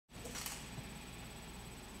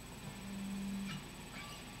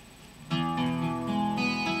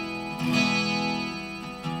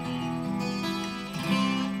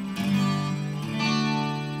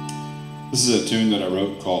This is a tune that I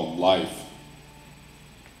wrote called Life.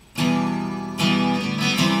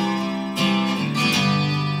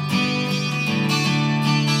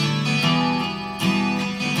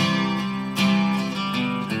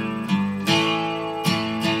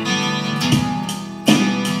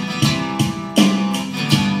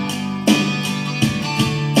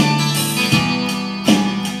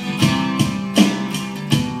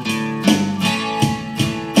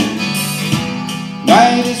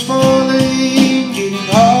 Night is falling, getting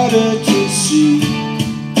harder to see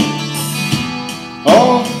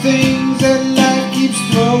all the things that life keeps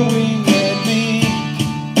throwing at me.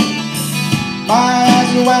 My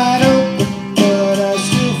eyes are wide open, but I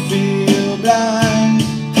still feel blind.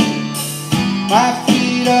 My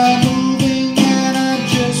feet are moving and I'm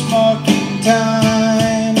just marking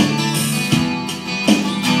time.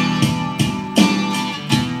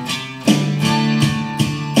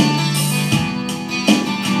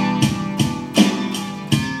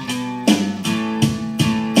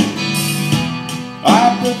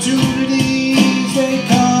 Opportunities, they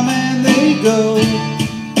come and they go.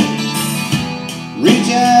 Reach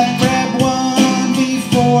out and grab one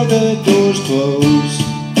before the doors close.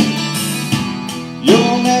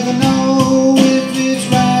 You'll never know if it's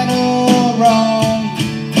right or wrong.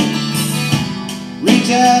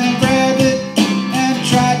 Reach out and grab it and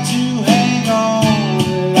try to hang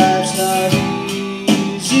on. Life's not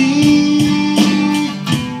easy.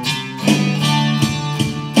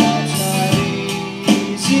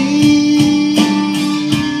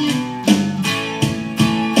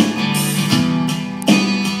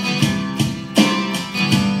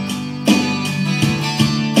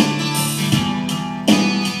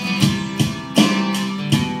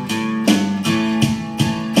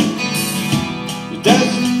 It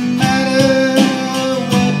doesn't matter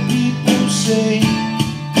what people say.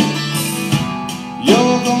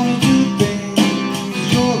 You're gonna do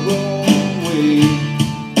things your own way.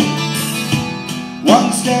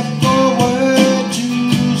 One step forward,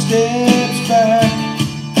 two steps back.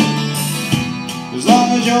 As long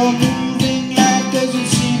as you're moving, life doesn't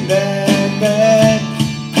seem that bad.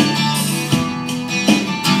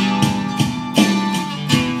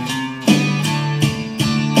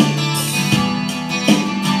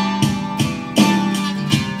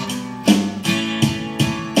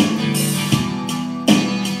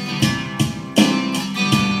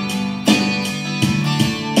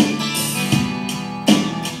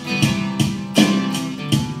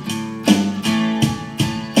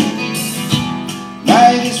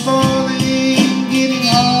 Night is falling, getting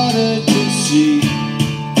harder to see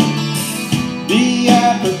the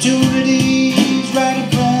opportunities right in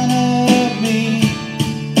front of me.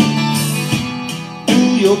 Do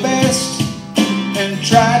your best and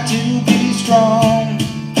try to be strong.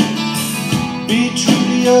 Be true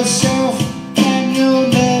to yourself and you'll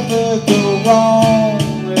never go wrong.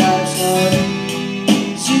 Life's not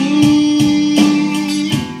easy.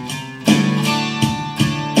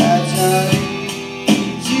 Life's not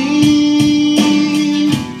easy.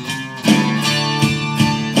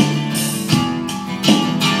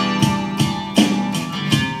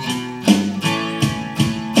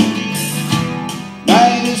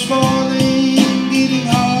 Night is falling, getting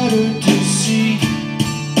harder to see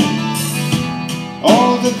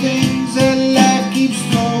all the things that life keeps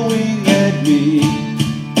throwing at me.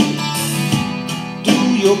 Do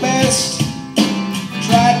your best,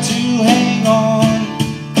 try to hang on.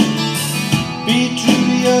 Be true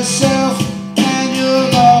to yourself and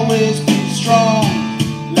you'll always be strong.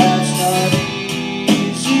 Life's not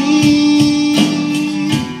easy.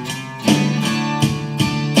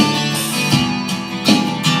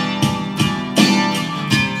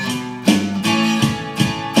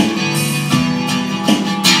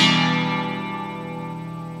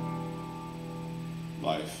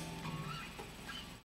 Life.